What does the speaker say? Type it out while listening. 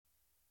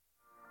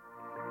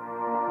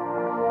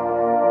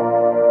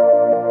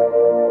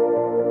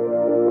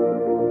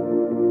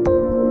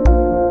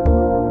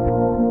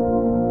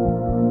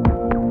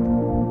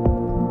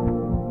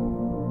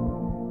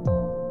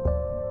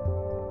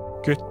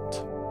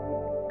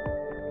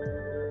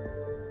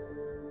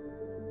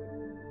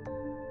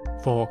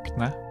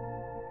Våkne.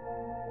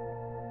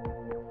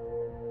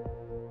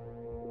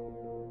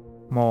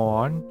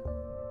 Morgen.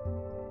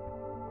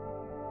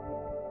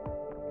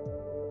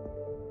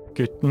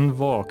 Gutten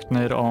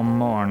våkner om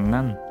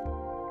morgenen.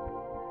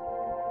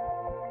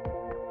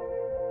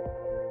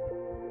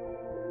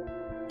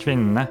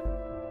 Kvinne.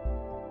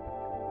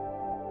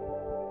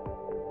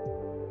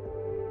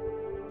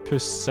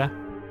 Pusse.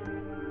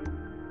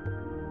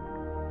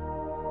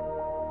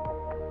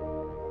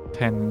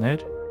 Tenner.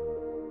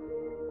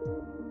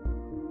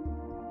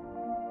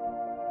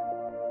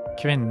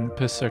 Kvinnen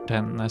pusser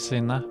tennene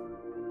sine.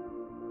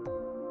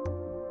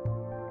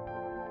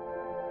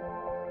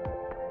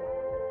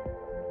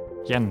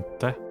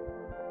 Jente.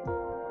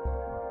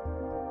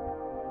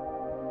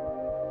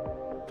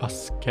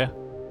 Vaske.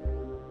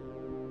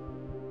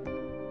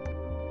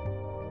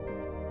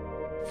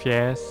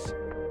 Fjes.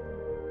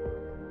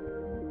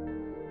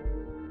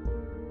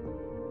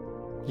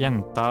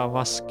 Jenta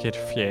vasker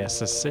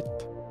fjeset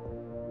sitt.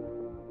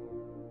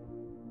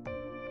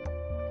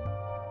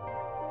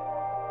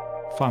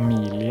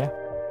 Familie.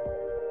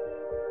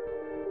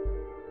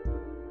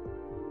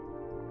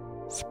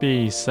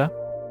 Spise.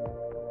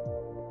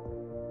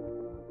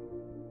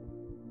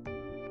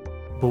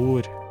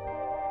 Bord.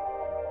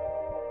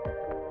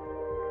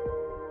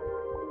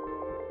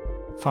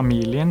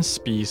 Familien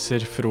spiser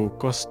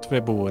frokost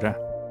ved bordet.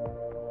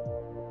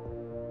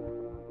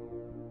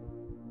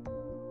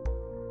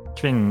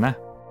 Kvinne.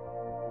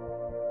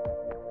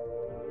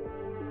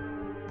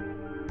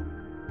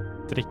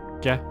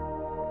 Drikke.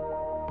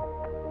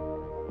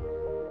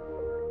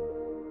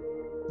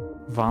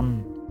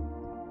 Vann.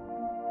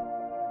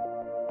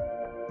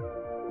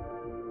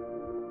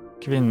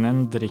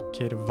 Kvinnen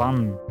drikker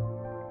vann.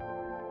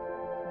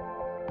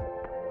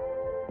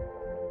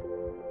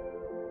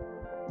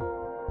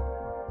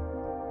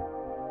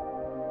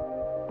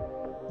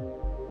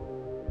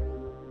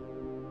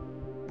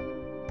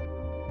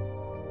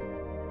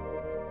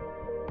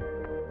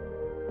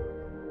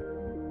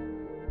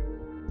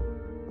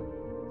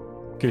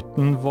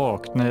 Gutten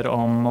våkner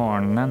om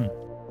morgenen.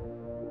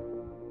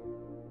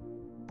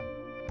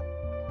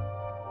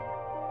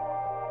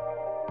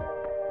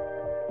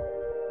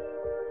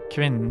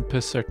 Kvinnen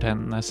pusser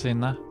tennene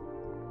sine.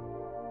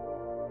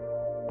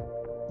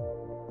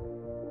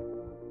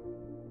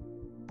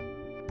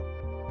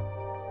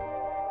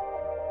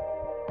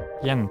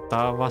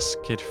 Jenta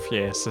vasker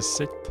fjeset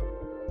sitt.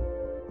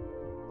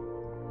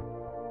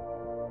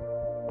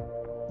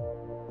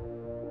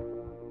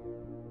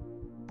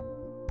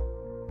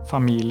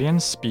 Familien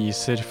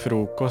spiser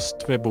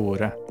frokost ved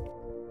bordet.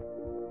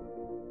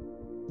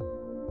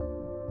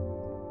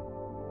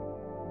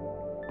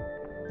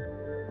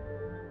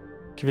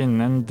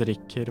 Kvinnen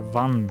drikker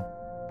vann.